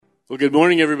Well, good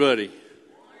morning, everybody.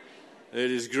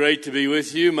 It is great to be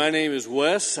with you. My name is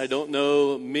Wes. I don't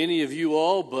know many of you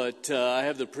all, but I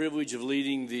have the privilege of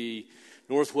leading the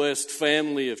Northwest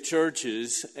family of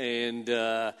churches. And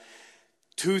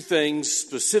two things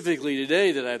specifically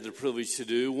today that I have the privilege to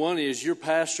do. One is your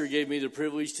pastor gave me the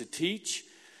privilege to teach,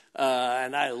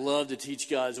 and I love to teach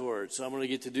God's Word. So I'm going to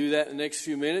get to do that in the next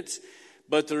few minutes.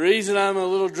 But the reason I'm a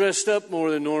little dressed up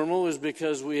more than normal is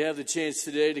because we have the chance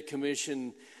today to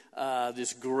commission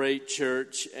this great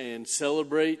church and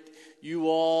celebrate you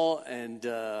all and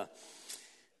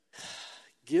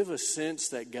give a sense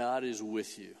that God is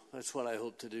with you. That's what I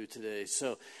hope to do today.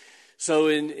 So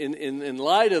in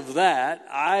light of that,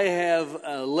 I have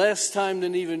less time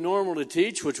than even normal to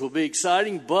teach, which will be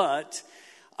exciting, but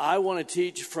I want to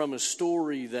teach from a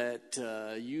story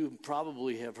that you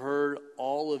probably have heard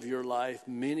all of your life.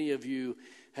 Many of you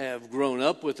have grown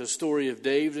up with the story of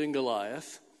David and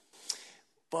Goliath.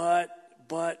 But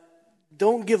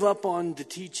don't give up on the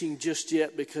teaching just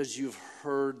yet because you've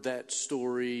heard that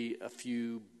story a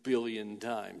few billion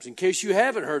times. In case you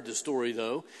haven't heard the story,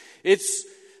 though, it's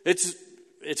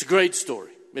a great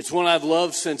story. It's one I've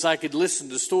loved since I could listen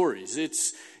to stories.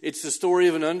 It's the story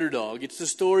of an underdog. It's the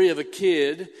story of a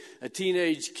kid, a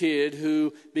teenage kid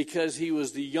who, because he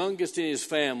was the youngest in his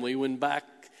family, when back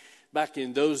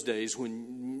in those days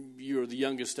when you were the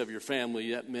youngest of your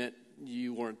family, that meant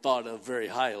you weren't thought of very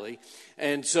highly.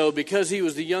 And so because he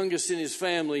was the youngest in his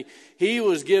family, he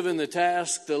was given the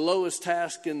task, the lowest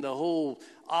task in the whole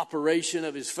operation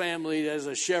of his family as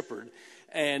a shepherd.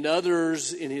 And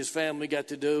others in his family got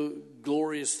to do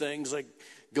glorious things like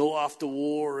go off to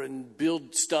war and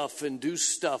build stuff and do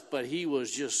stuff. But he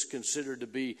was just considered to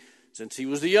be, since he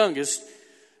was the youngest,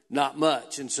 not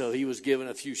much. And so he was given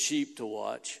a few sheep to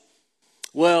watch.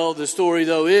 Well, the story,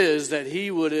 though, is that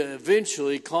he would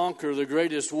eventually conquer the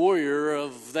greatest warrior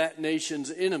of that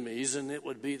nation's enemies, and it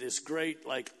would be this great,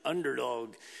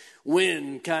 underdog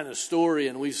win kind of story,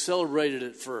 and we've celebrated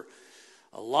it for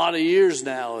a lot of years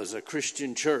now as a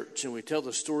Christian church, and we tell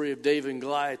the story of David and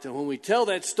Goliath, and when we tell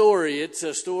that story, it's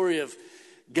a story of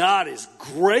God is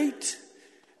great,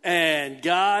 and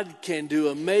God can do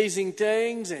amazing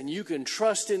things, and you can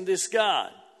trust in this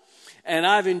God. And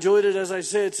I've enjoyed it, as I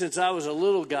said, since I was a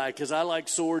little guy because I like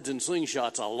swords and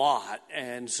slingshots a lot.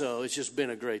 And so it's just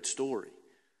been a great story.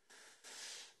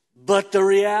 But the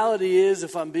reality is,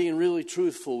 if I'm being really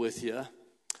truthful with you,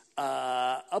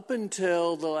 up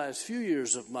until the last few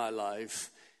years of my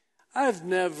life, I've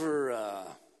never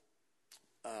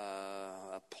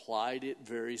applied it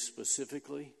very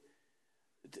specifically.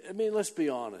 I mean, let's be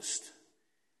honest.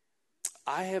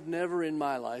 I have never in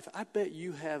my life, I bet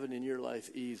you haven't in your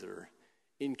life either,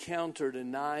 encountered a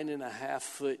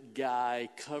 9.5-foot guy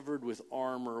covered with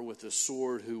armor with a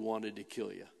sword who wanted to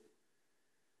kill you.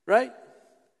 Right?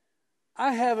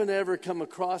 I haven't ever come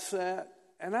across that,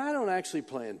 and I don't actually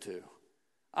plan to.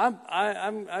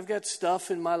 I've got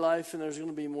stuff in my life, and there's going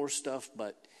to be more stuff,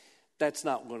 but that's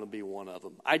not going to be one of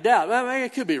them. I doubt. I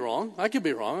could be wrong. I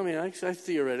mean, I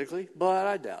theoretically, but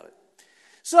I doubt it.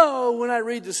 So when I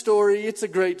read the story, it's a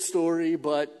great story,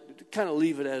 but kind of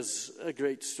leave it as a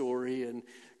great story. And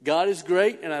God is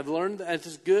great, and I've learned that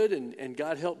it's good, and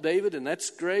God helped David, and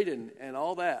that's great, and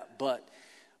all that.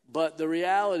 But the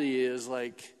reality is,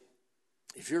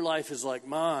 if your life is like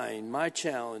mine, my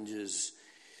challenges,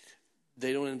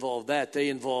 they don't involve that. They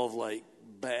involve,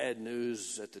 bad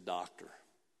news at the doctor.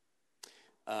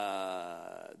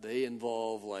 They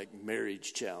involve,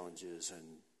 marriage challenges and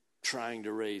trying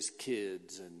to raise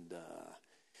kids and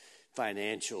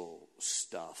financial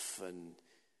stuff. And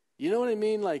you know what I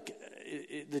mean?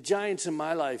 The giants in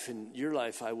my life and your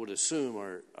life, I would assume,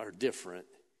 are different.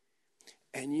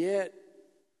 And yet,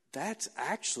 that's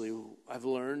actually, I've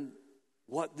learned,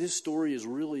 what this story is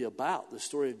really about, the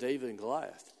story of David and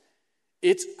Goliath.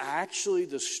 It's actually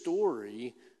the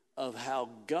story of how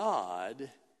God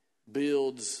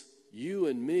builds you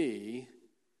and me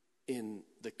in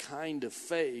the kind of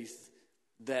faith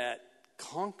that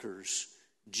conquers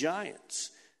giants.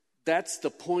 That's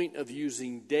the point of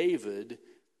using David,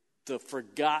 the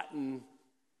forgotten,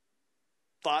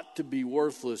 thought to be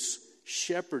worthless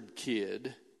shepherd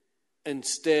kid,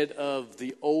 instead of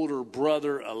the older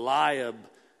brother Eliab,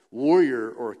 warrior,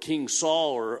 or King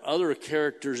Saul, or other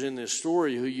characters in this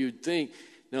story who you'd think,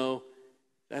 no,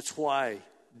 that's why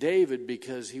David,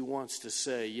 because he wants to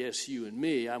say, yes, you and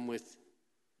me, I'm with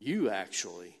you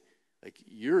actually.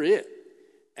 You're it.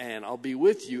 And I'll be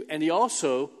with you. And he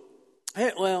also,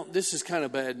 this is kind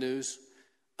of bad news.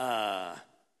 The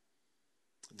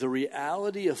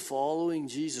reality of following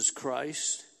Jesus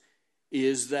Christ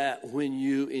is that when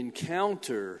you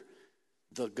encounter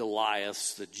the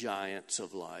Goliaths, the giants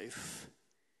of life,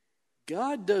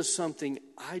 God does something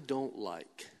I don't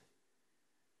like.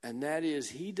 And that is,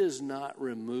 he does not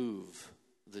remove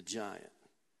the giant.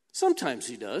 Sometimes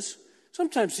he does.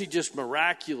 Sometimes he just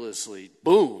miraculously,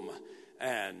 boom,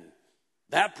 and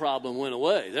that problem went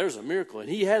away. There's a miracle. And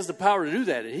he has the power to do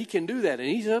that, and he can do that, and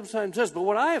he sometimes does. But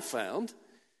what I have found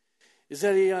is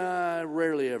that he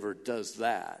rarely ever does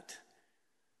that.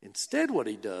 Instead, what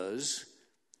he does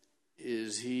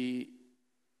is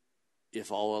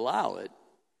if I'll allow it,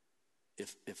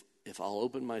 if I'll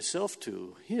open myself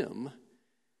to him,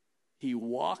 he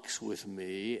walks with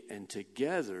me, and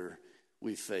together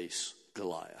we face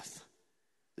Goliath,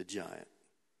 the giant.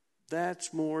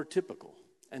 That's more typical.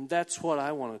 And that's what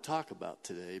I want to talk about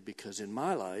today, because in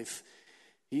my life,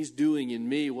 he's doing in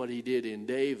me what he did in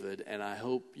David, and I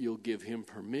hope you'll give him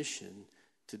permission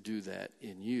to do that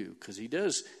in you. Because he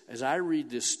does, as I read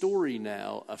this story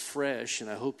now afresh, and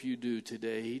I hope you do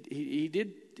today, he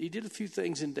did a few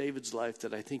things in David's life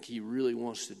that I think he really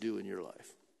wants to do in your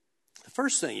life. The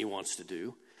first thing he wants to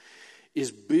do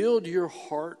is build your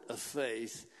heart of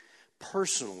faith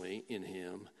personally in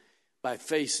him by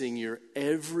facing your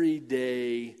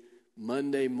everyday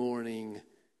Monday morning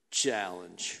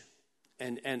challenge.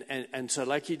 And so I'd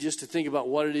like you just to think about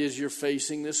what it is you're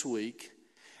facing this week,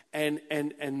 and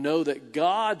know that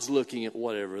God's looking at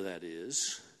whatever that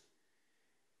is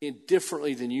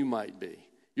differently than you might be.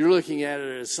 You're looking at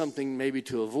it as something maybe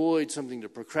to avoid, something to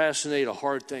procrastinate, a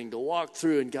hard thing to walk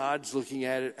through, and God's looking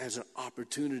at it as an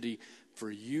opportunity for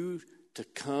you to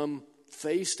come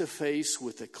face to face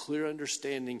with a clear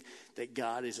understanding that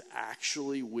God is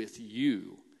actually with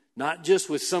you. Not just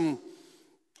with some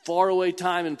faraway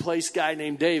time and place guy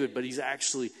named David, but he's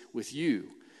actually with you.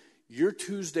 Your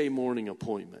Tuesday morning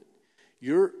appointment,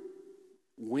 your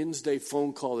Wednesday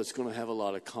phone call that's going to have a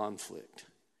lot of conflict,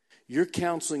 your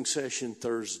counseling session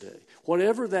Thursday,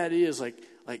 whatever that is, like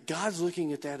God's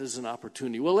looking at that as an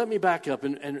opportunity. Well, let me back up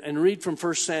and read from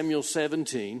 1 Samuel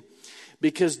 17,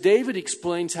 because David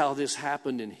explains how this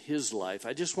happened in his life.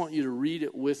 I just want you to read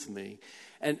it with me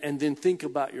and then think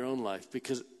about your own life,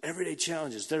 because everyday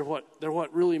challenges, they're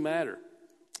what really matter.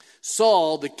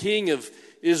 Saul, the king of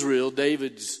Israel,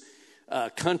 David's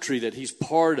country that he's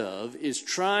part of, is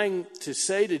trying to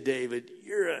say to David,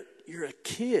 you're a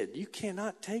kid. You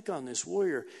cannot take on this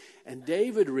warrior. And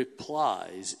David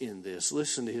replies in this.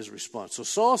 Listen to his response. So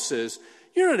Saul says,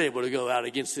 you're not able to go out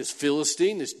against this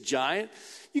Philistine, this giant.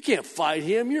 You can't fight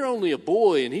him. You're only a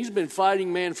boy, and he's been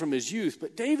fighting man from his youth.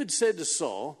 But David said to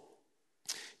Saul,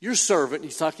 your servant,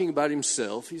 he's talking about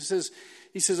himself, he says,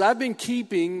 I've been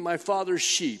keeping my father's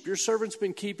sheep. Your servant's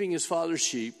been keeping his father's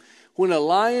sheep. When a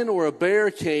lion or a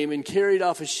bear came and carried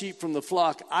off a sheep from the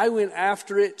flock, I went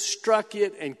after it, struck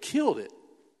it, and killed it.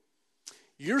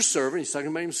 Your servant, he's talking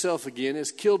about himself again,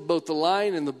 has killed both the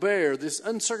lion and the bear. This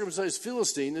uncircumcised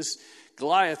Philistine, this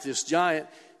Goliath, this giant,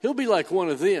 he'll be like one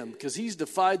of them, because he's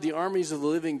defied the armies of the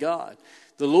living God.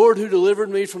 The Lord who delivered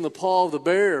me from the paw of the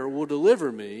bear will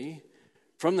deliver me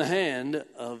from the hand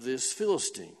of this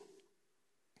Philistine.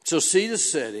 So see the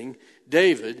setting.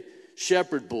 David,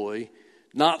 shepherd boy,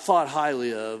 not thought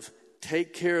highly of,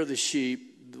 take care of the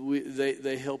sheep.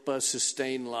 They help us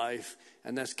sustain life,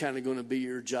 and that's kind of going to be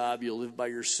your job. You'll live by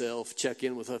yourself, check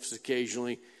in with us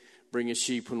occasionally, bring a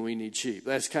sheep when we need sheep.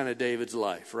 That's kind of David's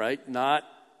life, right? Not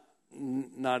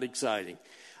exciting.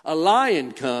 A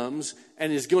lion comes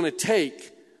and is going to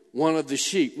take one of the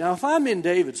sheep. Now, if I'm in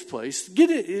David's place,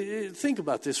 think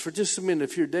about this for just a minute.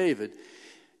 If you're David,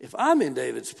 if I'm in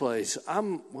David's place,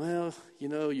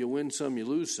 you win some, you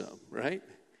lose some, right?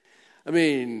 I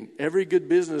mean, every good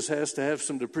business has to have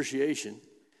some depreciation.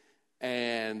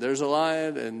 And there's a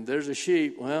lion and there's a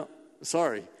sheep. Well,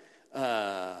 sorry.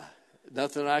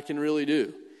 Nothing I can really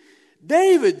do.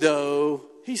 David, though,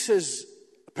 he says,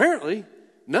 apparently,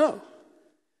 no.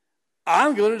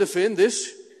 I'm going to defend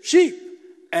this sheep.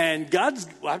 And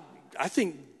I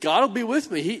think God will be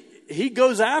with me. He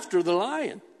goes after the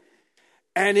lion.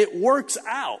 And it works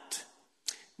out.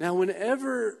 Now,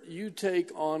 whenever you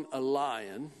take on a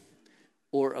lion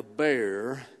or a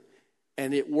bear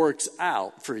and it works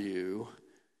out for you,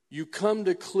 you come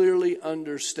to clearly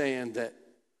understand that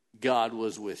God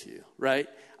was with you, right?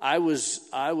 I was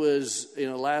in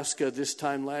Alaska this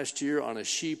time last year on a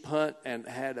sheep hunt and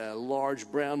had a large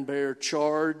brown bear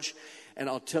charge. And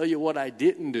I'll tell you what I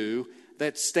didn't do,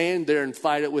 that's stand there and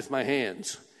fight it with my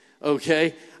hands.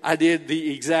 Okay, I did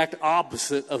the exact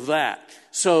opposite of that.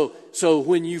 So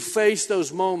when you face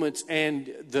those moments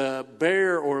and the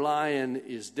bear or lion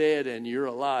is dead and you're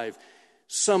alive,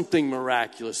 something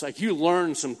miraculous, like you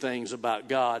learn some things about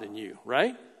God and you,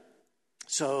 right?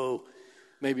 So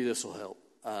maybe this will help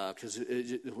because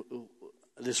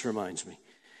this reminds me.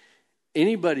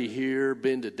 Anybody here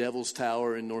been to Devil's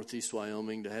Tower in Northeast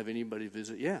Wyoming? To have anybody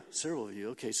visit? Yeah, several of you.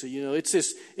 Okay, so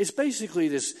it's basically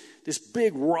this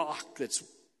big rock that's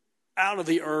out of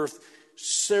the earth,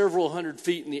 several hundred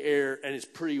feet in the air, and it's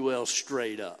pretty well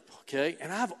straight up. Okay,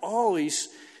 and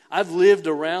I've lived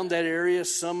around that area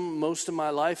most of my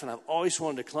life, and I've always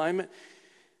wanted to climb it.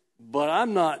 But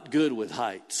I'm not good with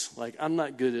heights. Like, I'm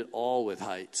not good at all with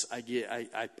heights. I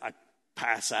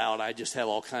pass out. I just have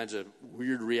all kinds of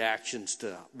weird reactions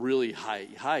to really high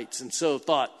heights. And so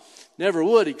thought, never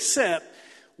would, except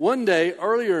one day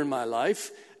earlier in my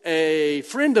life, a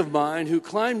friend of mine who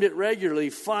climbed it regularly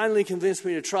finally convinced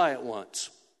me to try it once.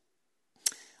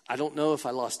 I don't know if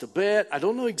I lost a bet. I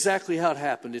don't know exactly how it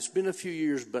happened. It's been a few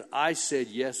years, but I said,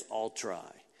 yes, I'll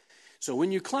try. So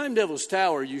when you climb Devil's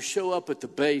Tower, you show up at the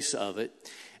base of it,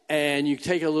 and you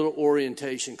take a little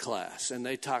orientation class, and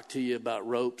they talk to you about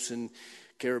ropes and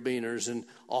carabiners and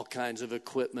all kinds of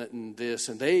equipment and this,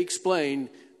 and they explain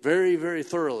very, very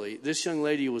thoroughly. This young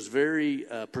lady was very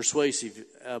persuasive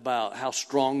about how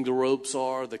strong the ropes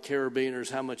are, the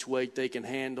carabiners, how much weight they can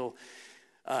handle,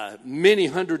 many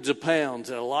hundreds of pounds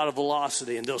at a lot of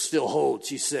velocity, and they'll still hold,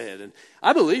 she said. And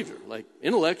I believe her. Like,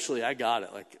 intellectually, I got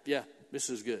it. Like, yeah, this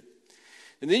is good.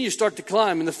 And then you start to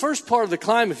climb. And the first part of the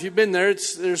climb, if you've been there,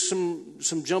 there's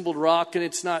some jumbled rock, and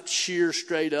it's not sheer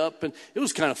straight up. And it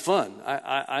was kind of fun.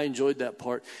 I enjoyed that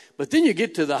part. But then you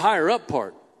get to the higher up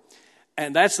part,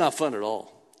 and that's not fun at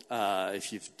all.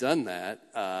 If you've done that,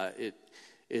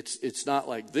 it's not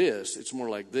like this. It's more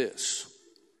like this.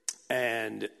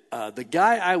 And the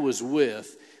guy I was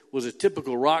with was a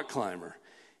typical rock climber.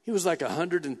 He was like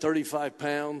 135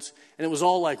 pounds, and it was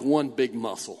all like one big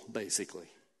muscle, basically,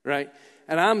 right?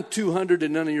 And I'm 200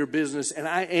 and none of your business, and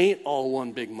I ain't all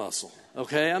one big muscle,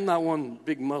 okay? I'm not one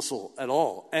big muscle at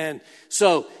all. And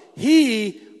so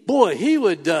we'd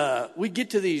get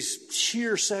to these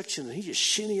sheer sections, and he just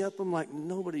shinny up them like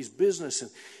nobody's business.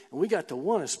 And we got to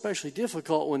one especially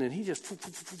difficult one, and he just,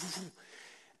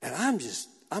 and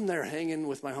I'm there hanging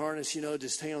with my harness,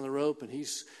 just hanging on the rope, and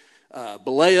he's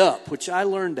belay up, which I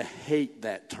learned to hate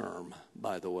that term,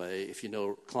 by the way. If you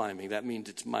know climbing, that means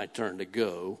it's my turn to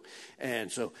go. And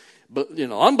so, but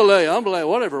I'm belay,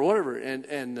 whatever.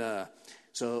 And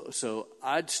so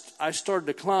I started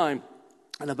to climb,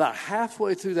 and about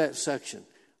halfway through that section,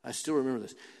 I still remember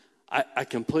this, I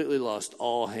completely lost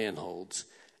all handholds,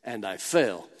 and I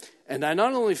fell. And I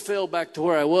not only fell back to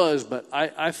where I was, but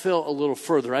I fell a little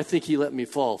further. I think he let me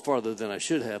fall farther than I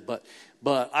should have, but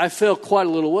I fell quite a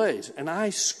little ways. And I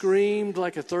screamed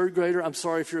like a third grader. I'm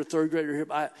sorry if you're a third grader here,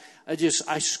 but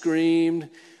I screamed.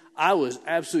 I was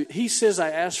absolutely, he says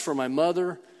I asked for my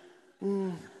mother.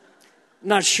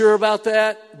 Not sure about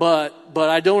that, but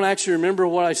I don't actually remember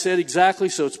what I said exactly,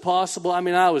 so it's possible. I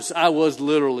mean, I was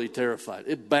literally terrified.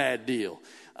 A bad deal.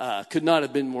 Could not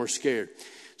have been more scared.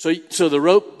 So the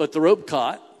rope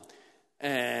caught,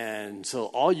 and so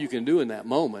all you can do in that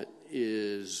moment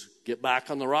is get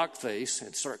back on the rock face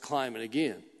and start climbing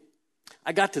again.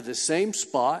 I got to the same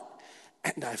spot,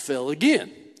 and I fell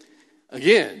again.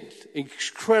 Again,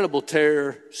 incredible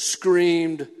terror,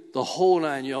 screamed, the whole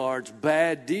 9 yards,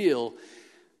 bad deal.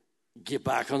 Get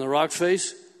back on the rock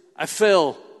face. I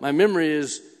fell, my memory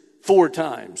is 4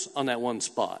 times on that one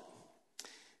spot.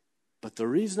 But the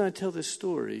reason I tell this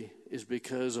story is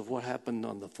because of what happened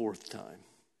on the 4th time.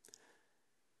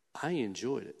 I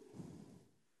enjoyed it.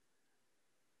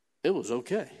 It was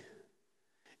okay.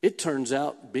 It turns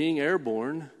out being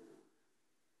airborne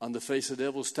on the face of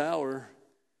Devil's Tower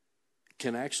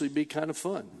can actually be kind of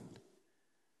fun.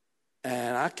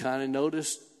 And I kind of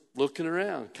noticed looking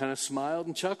around, kind of smiled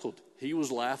and chuckled. He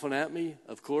was laughing at me,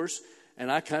 of course,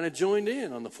 and I kind of joined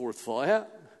in on the 4th fall. Yeah,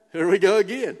 here we go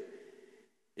again.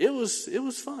 It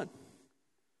was fun.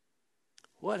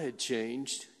 What had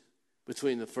changed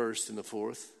between the 1st and the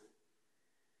 4th?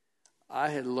 I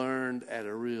had learned at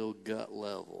a real gut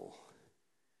level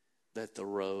that the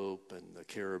rope and the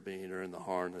carabiner and the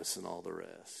harness and all the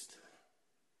rest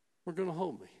were going to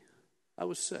hold me. I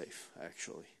was safe,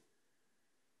 actually.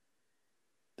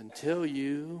 Until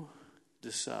you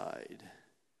decide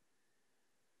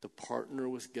to partner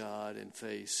with God and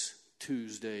face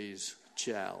Tuesday's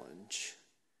challenge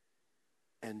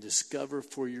and discover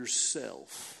for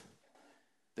yourself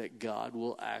that God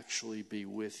will actually be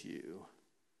with you,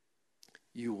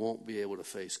 you won't be able to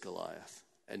face Goliath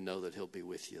and know that he'll be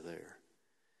with you there.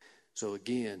 So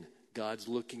again, God's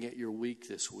looking at your week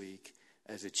this week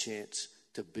as a chance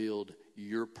to build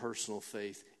your personal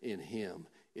faith in him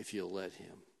if you'll let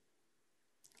him.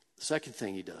 The second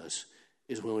thing he does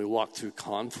is when we walk through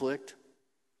conflict,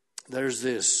 there's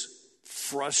this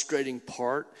frustrating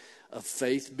part of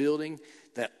faith building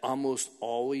that almost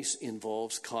always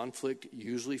involves conflict,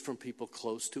 usually from people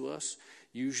close to us,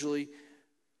 usually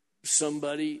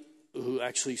somebody who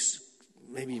actually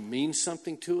maybe means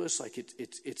something to us. Like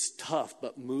it's tough,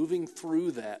 but moving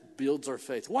through that builds our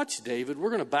faith. Watch David. We're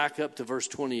going to back up to verse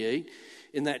 28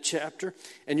 in that chapter,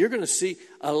 and you're going to see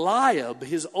Eliab,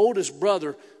 his oldest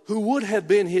brother, who would have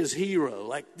been his hero.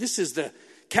 Like, this is the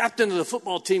captain of the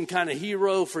football team kind of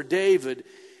hero for David.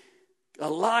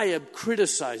 Eliab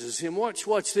criticizes him. Watch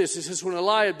this. It says, when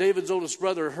Eliab, David's oldest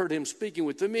brother, heard him speaking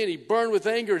with the men, he burned with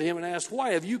anger at him and asked, why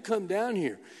have you come down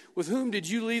here? With whom did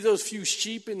you leave those few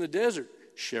sheep in the desert?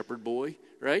 Shepherd boy,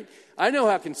 right? I know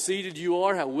how conceited you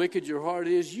are, how wicked your heart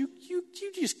is. You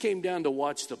just came down to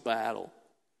watch the battle.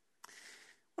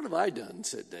 What have I done,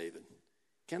 said David.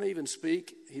 Can I even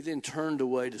speak? He then turned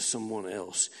away to someone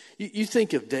else. You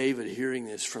think of David hearing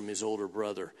this from his older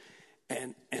brother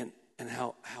and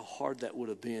how hard that would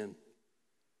have been.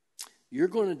 You're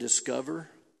going to discover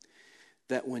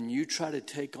that when you try to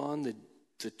take on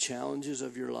the challenges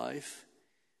of your life,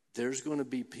 there's going to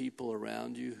be people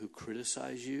around you who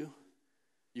criticize you.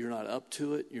 You're not up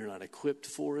to it. You're not equipped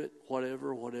for it,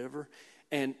 whatever.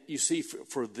 And you see,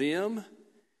 for them,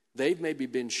 they've maybe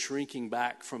been shrinking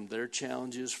back from their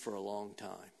challenges for a long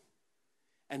time.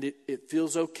 And it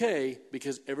feels okay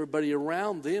because everybody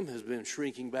around them has been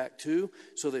shrinking back too,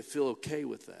 so they feel okay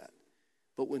with that.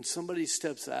 But when somebody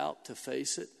steps out to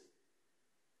face it,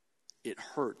 it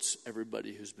hurts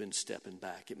everybody who's been stepping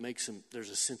back. It makes them, there's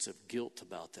a sense of guilt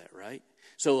about that, right?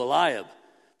 So Eliab,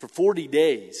 for 40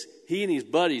 days, he and his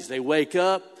buddies, they wake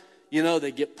up,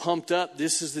 they get pumped up.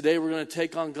 This is the day we're going to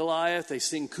take on Goliath. They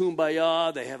sing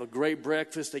Kumbaya. They have a great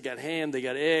breakfast. They got ham. They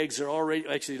got eggs. They're already,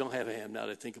 actually don't have ham now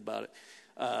that I think about it.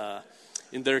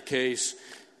 In their case,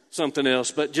 something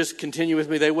else. But just continue with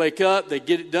me. They wake up. They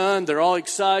get it done. They're all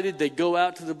excited. They go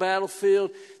out to the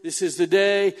battlefield. This is the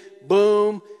day.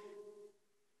 Boom.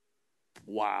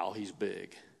 Wow, he's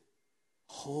big.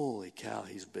 Holy cow,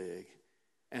 he's big.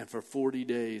 And for 40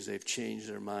 days, they've changed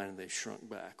their mind and they've shrunk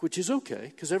back, which is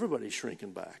okay because everybody's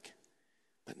shrinking back.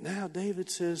 But now David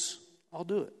says, I'll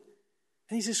do it.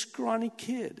 And he's a scrawny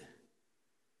kid.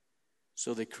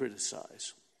 So they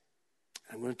criticize.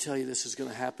 I'm going to tell you this is going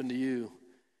to happen to you.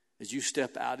 As you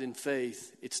step out in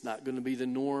faith, it's not going to be the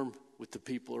norm with the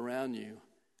people around you.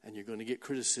 And you're going to get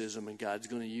criticism, and God's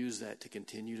going to use that to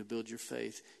continue to build your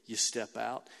faith. You step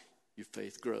out, your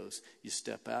faith grows. You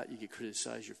step out, you get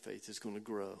criticized, your faith is going to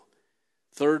grow.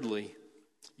 Thirdly,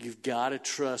 you've got to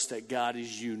trust that God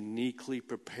is uniquely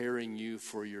preparing you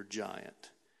for your giant.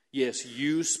 Yes,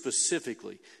 you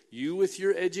specifically. You with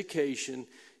your education,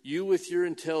 you with your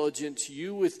intelligence,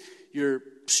 you with your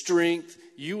strength,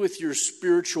 you with your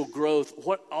spiritual growth,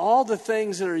 all the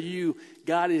things that are you,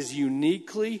 God is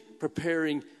uniquely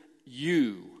preparing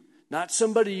you. Not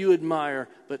somebody you admire,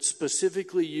 but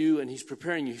specifically you, and he's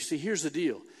preparing you. See, here's the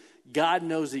deal. God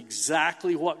knows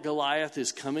exactly what Goliath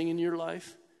is coming in your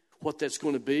life, what that's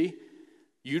going to be.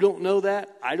 You don't know that,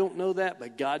 I don't know that,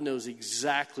 but God knows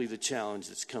exactly the challenge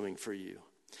that's coming for you.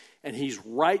 And he's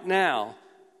right now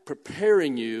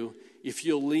preparing you if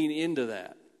you'll lean into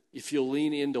that, if you'll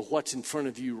lean into what's in front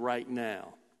of you right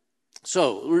now.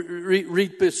 So,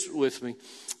 read this with me.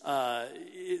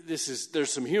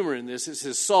 There's some humor in this. It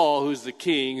says Saul, who's the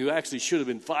king, who actually should have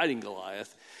been fighting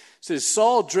Goliath, says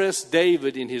Saul dressed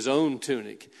David in his own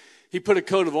tunic. He put a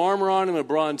coat of armor on him, a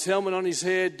bronze helmet on his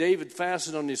head. David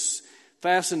fastened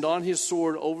on his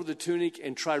sword over the tunic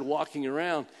and tried walking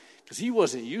around because he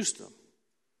wasn't used to them.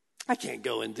 I can't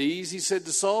go in these, he said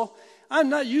to Saul. I'm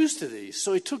not used to these.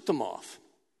 So he took them off.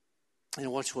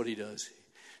 And watch what he does.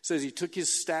 It says he took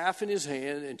his staff in his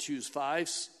hand and chose five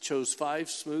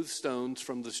smooth stones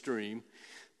from the stream,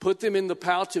 put them in the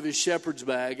pouch of his shepherd's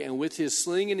bag, and with his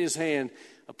sling in his hand,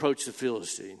 approached the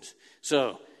Philistines.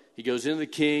 So he goes into the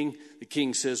king. The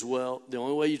king says, well, the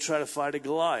only way you try to fight a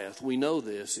Goliath, we know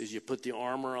this, is you put the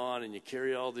armor on and you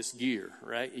carry all this gear,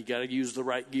 right? You got to use the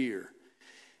right gear.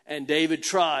 And David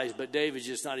tries, but David's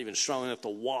just not even strong enough to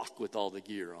walk with all the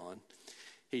gear on.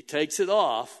 He takes it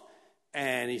off,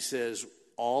 and he says,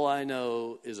 all I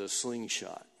know is a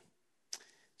slingshot.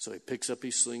 So he picks up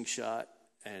his slingshot,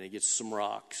 and he gets some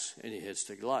rocks, and he heads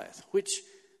to Goliath, which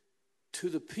to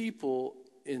the people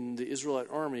in the Israelite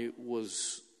army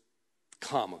was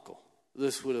comical.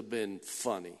 This would have been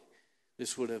funny.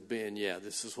 This would have been,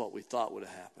 this is what we thought would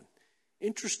have happened.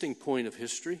 Interesting point of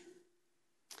history.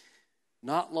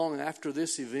 Not long after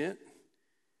this event,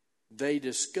 they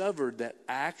discovered that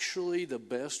actually the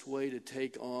best way to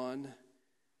take on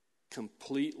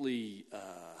completely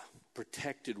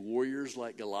protected warriors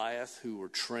like Goliath who were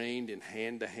trained in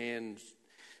hand-to-hand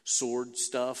sword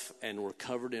stuff and were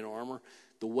covered in armor,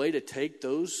 the way to take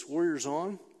those warriors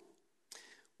on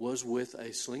was with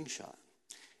a slingshot.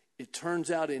 It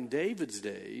turns out in David's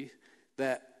day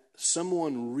that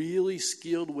someone really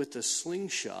skilled with a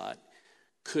slingshot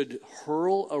could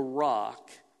hurl a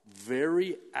rock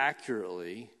very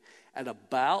accurately at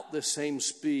about the same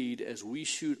speed as we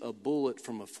shoot a bullet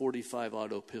from a .45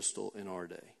 auto pistol in our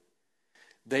day.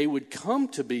 They would come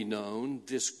to be known,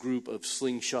 this group of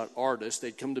slingshot artists,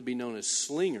 they'd come to be known as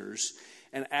slingers.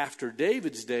 And after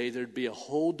David's day, there'd be a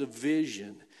whole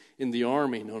division in the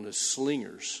army known as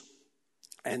slingers.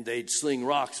 And they'd sling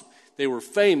rocks. They were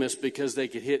famous because they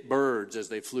could hit birds as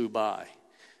they flew by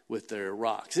with their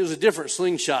rocks. It was a different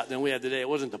slingshot than we had today. It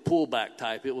wasn't the pullback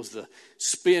type. It was the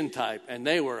spin type. And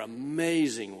they were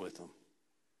amazing with them.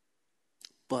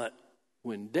 But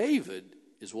when David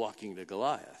is walking to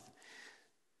Goliath,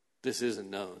 this isn't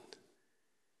known.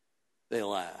 They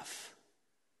laugh.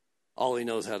 All he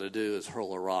knows how to do is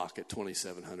hurl a rock at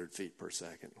 2,700 feet per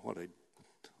second.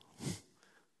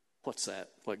 What's that?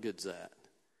 What good's that?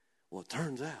 Well, it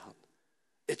turns out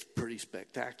it's pretty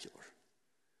spectacular.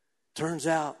 Turns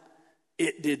out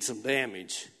it did some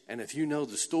damage. And if you know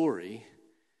the story,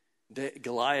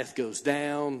 Goliath goes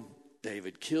down.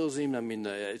 David kills him. I mean,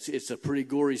 it's a pretty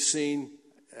gory scene.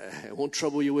 I won't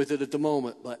trouble you with it at the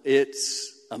moment, but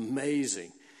it's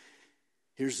amazing.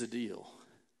 Here's the deal.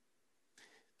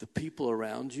 The people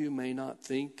around you may not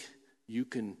think you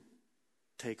can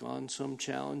take on some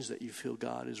challenge that you feel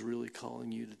God is really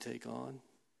calling you to take on.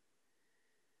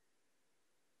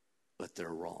 But they're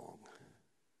wrong.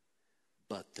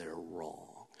 But they're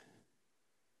wrong.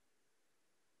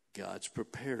 God's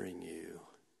preparing you.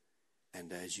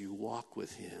 And as you walk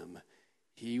with him,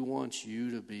 he wants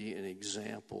you to be an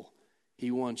example. He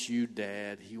wants you,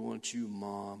 Dad. He wants you,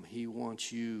 Mom. He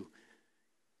wants you,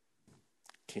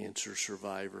 cancer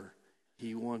survivor.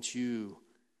 He wants you,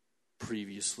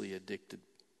 previously addicted.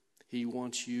 He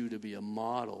wants you to be a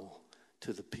model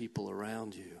to the people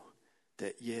around you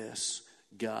that, yes,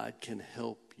 God can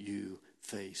help you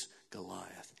face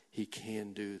Goliath. He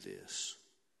can do this.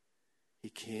 He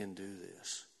can do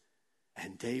this.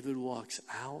 And David walks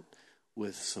out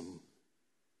with some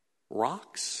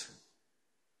rocks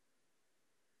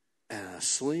and a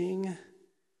sling,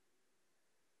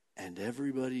 and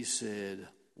everybody said,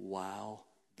 wow,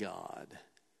 God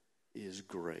is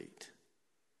great.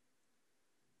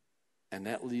 And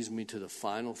that leads me to the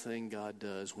final thing God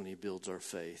does when he builds our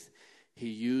faith. He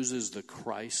uses the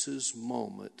crisis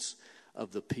moments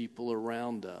of the people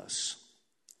around us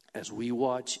as we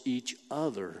watch each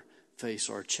other face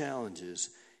our challenges.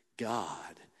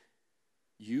 God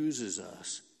uses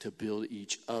us to build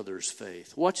each other's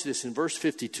faith. Watch this in verse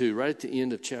 52, right at the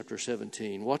end of chapter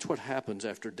 17. Watch what happens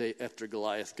after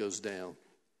Goliath goes down.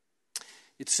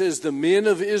 It says, the men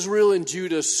of Israel and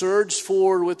Judah surged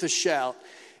forward with a shout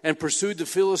and pursued the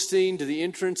Philistine to the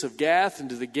entrance of Gath and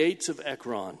to the gates of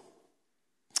Ekron.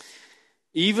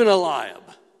 Even Eliab,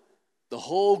 the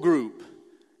whole group,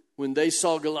 when they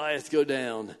saw Goliath go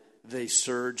down, they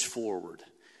surged forward.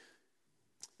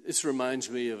 This reminds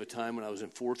me of a time when I was in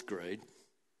fourth grade.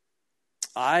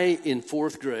 I, in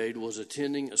fourth grade, was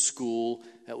attending a school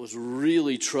that was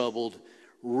really troubled,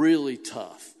 really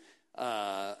tough.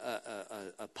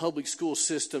 A public school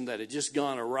system that had just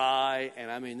gone awry. And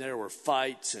I mean, there were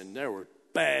fights and there were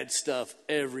bad stuff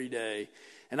every day.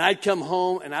 And I'd come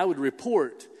home and I would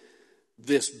report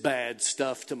this bad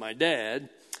stuff to my dad.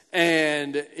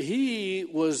 And he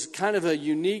was kind of a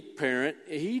unique parent.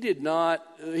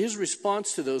 His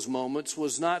response to those moments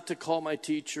was not to call my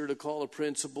teacher, to call a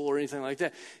principal or anything like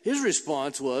that. His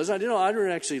response was, I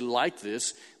didn't actually like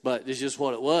this, but it's just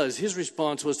what it was. His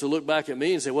response was to look back at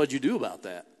me and say, what'd you do about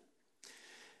that?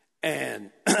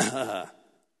 And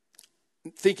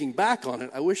thinking back on it,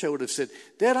 I wish I would have said,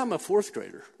 Dad, I'm a fourth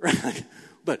grader.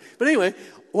 But anyway,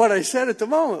 what I said at the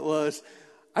moment was,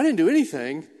 I didn't do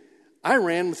anything. I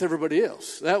ran with everybody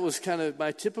else. That was kind of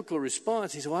my typical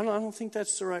response. He said, well, I don't think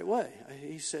that's the right way.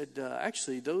 He said,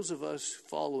 actually, those of us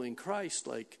following Christ,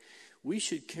 we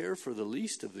should care for the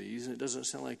least of these. And it doesn't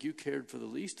sound like you cared for the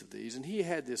least of these. And he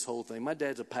had this whole thing. My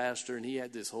dad's a pastor, and he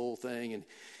had this whole thing. And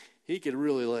he could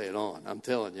really lay it on. I'm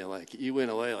telling you, you went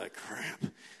away like crap.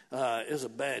 It was a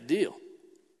bad deal.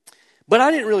 But I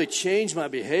didn't really change my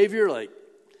behavior. I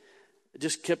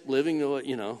just kept living,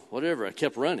 whatever. I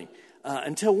kept running.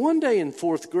 Until one day in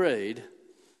fourth grade,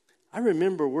 I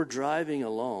remember we're driving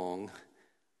along.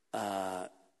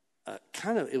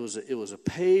 It was a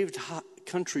paved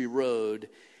country road,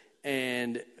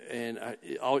 and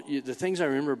the things I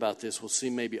remember about this will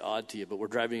seem maybe odd to you, but we're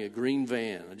driving a green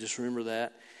van. I just remember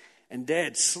that. And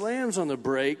Dad slams on the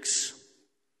brakes,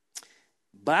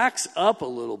 backs up a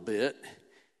little bit,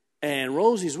 and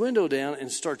rolls his window down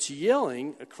and starts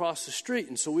yelling across the street.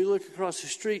 And so we look across the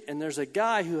street, and there's a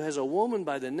guy who has a woman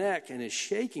by the neck and is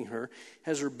shaking her,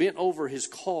 has her bent over his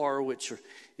car, which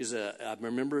is I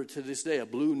remember to this day, a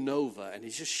blue Nova. And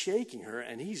he's just shaking her,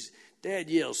 and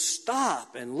Dad yells,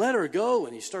 "Stop," and "Let her go."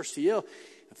 And he starts to yell.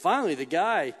 And finally, the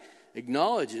guy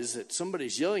acknowledges that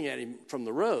somebody's yelling at him from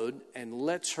the road and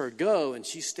lets her go. And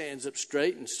she stands up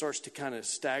straight and starts to kind of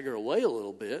stagger away a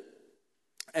little bit.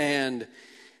 And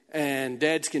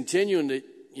Dad's continuing to,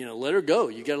 let her go.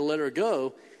 You got to let her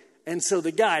go. And so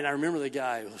the guy, and I remember the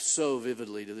guy so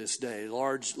vividly to this day,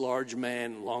 large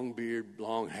man, long beard,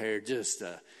 long hair, just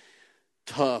a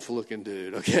tough-looking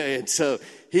dude, okay? And so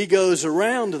he goes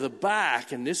around to the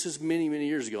back, and this is many, many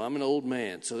years ago. I'm an old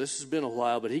man, so this has been a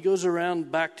while. But he goes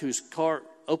around back to his car,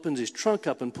 opens his trunk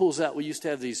up, and pulls out. We used to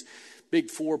have these big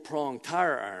 4-prong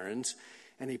tire irons,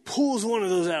 and he pulls one of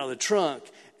those out of the trunk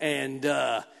and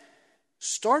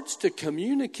starts to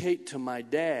communicate to my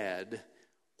dad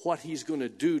what he's going to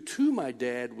do to my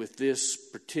dad with this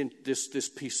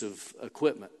piece of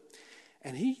equipment.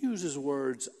 And he uses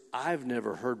words I've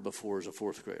never heard before as a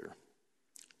fourth grader.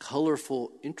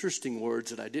 Colorful, interesting words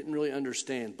that I didn't really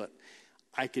understand, but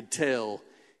I could tell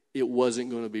it wasn't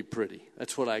going to be pretty.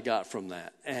 That's what I got from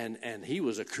that. And he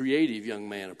was a creative young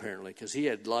man, apparently, because he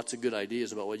had lots of good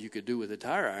ideas about what you could do with a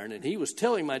tire iron. And he was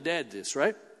telling my dad this,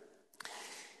 right?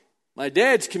 My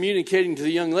dad's communicating to the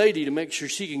young lady to make sure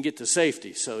she can get to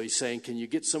safety. So he's saying, "Can you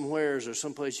get somewhere? Is there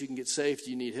someplace you can get safe?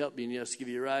 Do you need help? Do you need us to give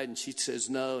you a ride?" And she says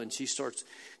no, and she starts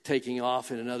taking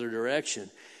off in another direction.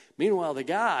 Meanwhile, the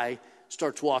guy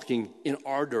starts walking in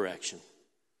our direction.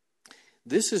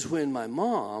 This is when my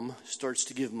mom starts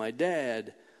to give my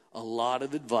dad a lot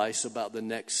of advice about the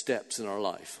next steps in our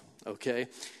life, okay?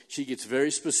 She gets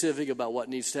very specific about what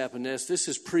needs to happen next. This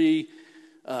is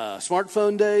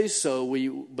smartphone days,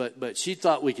 but she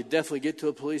thought we could definitely get to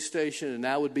a police station, and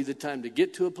now would be the time to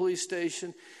get to a police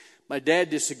station. My dad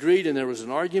disagreed, and there was an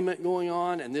argument going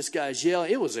on, and this guy's yelling.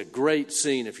 It was a great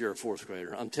scene if you're a fourth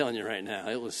grader. I'm telling you right now,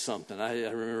 it was something. I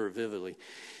remember it vividly.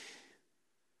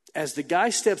 As the guy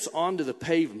steps onto the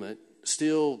pavement,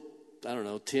 still,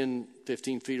 10,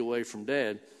 15 feet away from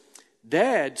Dad,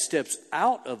 Dad steps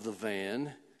out of the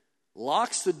van,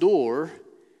 locks the door,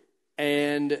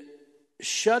 and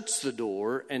shuts the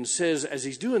door and says, as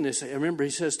he's doing this, I remember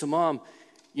he says to Mom,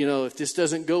 "If this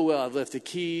doesn't go well, I've left the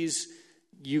keys.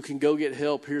 You can go get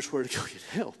help. Here's where to go get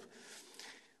help."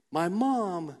 My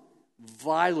mom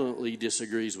violently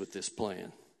disagrees with this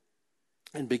plan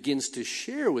and begins to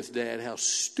share with Dad how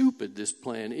stupid this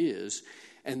plan is.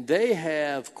 And they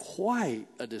have quite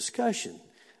a discussion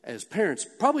as parents,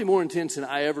 probably more intense than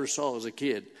I ever saw as a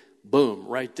kid. Boom,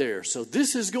 right there. So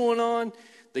this is going on.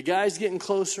 The guy's getting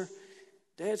closer.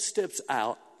 Dad steps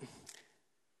out,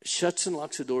 shuts and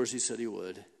locks the doors he said he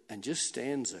would, and just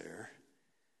stands there.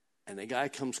 And the guy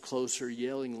comes closer,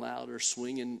 yelling louder,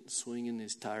 swinging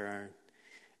his tire iron.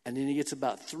 And then he gets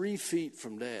about 3 feet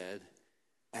from Dad,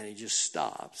 and he just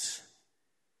stops.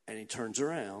 And he turns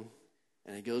around,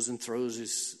 and he goes and throws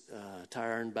his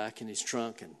tire iron back in his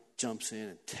trunk and jumps in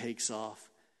and takes off.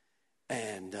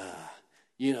 And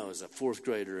as a fourth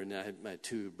grader, and I had my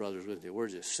two brothers with me, we're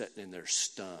just sitting in there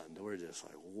stunned. We're just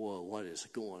like, whoa, what is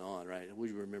going on, right? And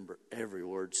we remember every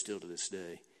word still to this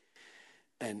day.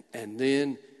 And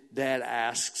then Dad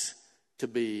asks to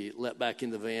be let back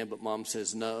in the van, but Mom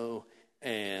says no.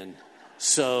 And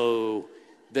so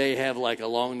they have like a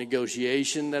long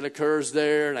negotiation that occurs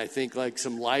there, and I think like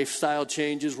some lifestyle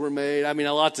changes were made. I mean,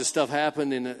 lots of stuff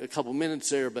happened in a couple minutes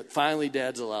there, but finally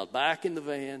Dad's allowed back in the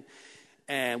van.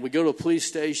 And we go to a police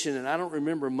station, and I don't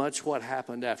remember much what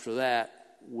happened after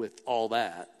that with all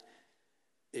that,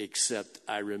 except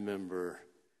I remember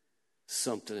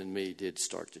something in me did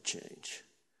start to change.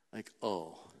 Like,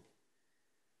 oh,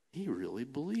 he really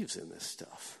believes in this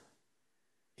stuff.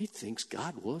 He thinks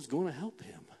God was going to help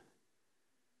him.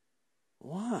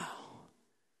 Wow.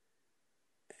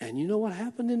 And you know what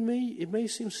happened in me? It may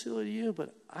seem silly to you,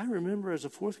 but I remember as a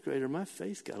fourth grader, my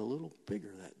faith got a little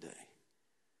bigger that day.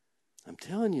 I'm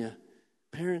telling you,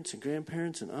 parents and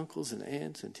grandparents and uncles and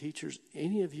aunts and teachers,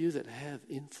 any of you that have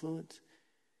influence,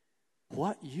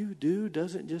 what you do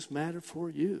doesn't just matter for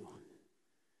you.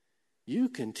 You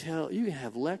can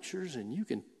have lectures and you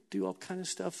can do all kind of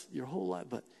stuff your whole life,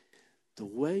 but the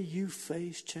way you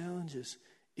face challenges,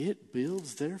 it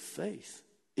builds their faith.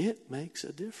 It makes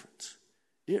a difference.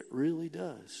 It really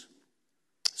does.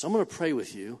 So I'm going to pray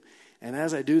with you, And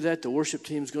as I do that, the worship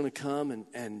team's going to come,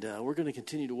 and we're going to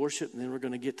continue to worship, and then we're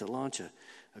going to get to launch a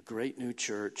great new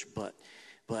church. But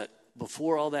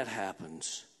before all that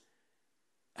happens,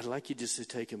 I'd like you just to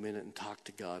take a minute and talk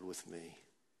to God with me.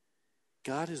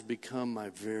 God has become my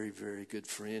very, very good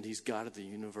friend. He's God of the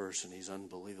universe, and he's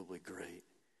unbelievably great.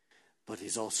 But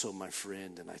he's also my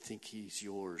friend, and I think he's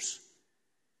yours.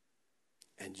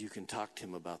 And you can talk to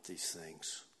him about these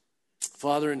things.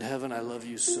 Father in heaven, I love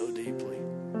you so deeply.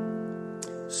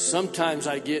 Sometimes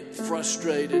I get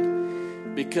frustrated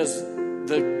because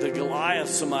the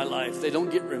Goliaths of my life, they don't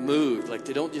get removed, like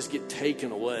they don't just get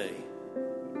taken away.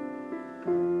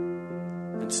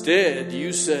 Instead,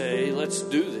 you say, let's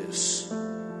do this.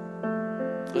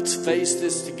 Let's face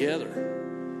this together.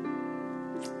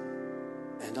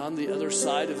 And on the other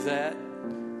side of that,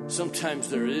 sometimes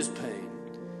there is pain.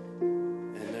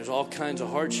 And there's all kinds of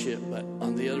hardship. But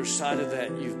on the other side of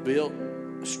that, you've built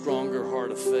a stronger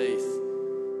heart of faith.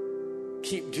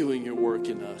 Keep doing your work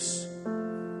in us.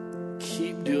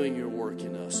 Keep doing your work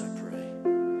in us, I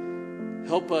pray.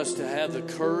 Help us to have the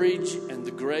courage and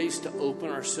the grace to open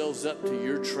ourselves up to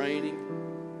your training,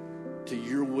 to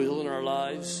your will in our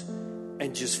lives,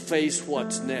 and just face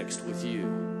what's next with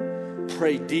you.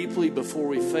 Pray deeply before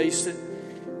we face it.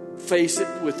 Face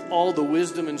it with all the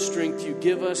wisdom and strength you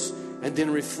give us, and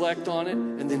then reflect on it,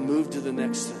 and then move to the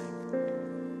next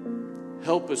thing.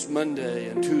 Help us Monday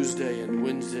and Tuesday and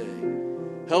Wednesday.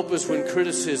 Help us when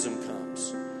criticism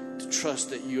comes to trust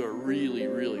that you are really,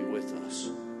 really with us.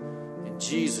 In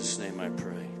Jesus' name I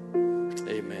pray.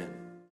 Amen.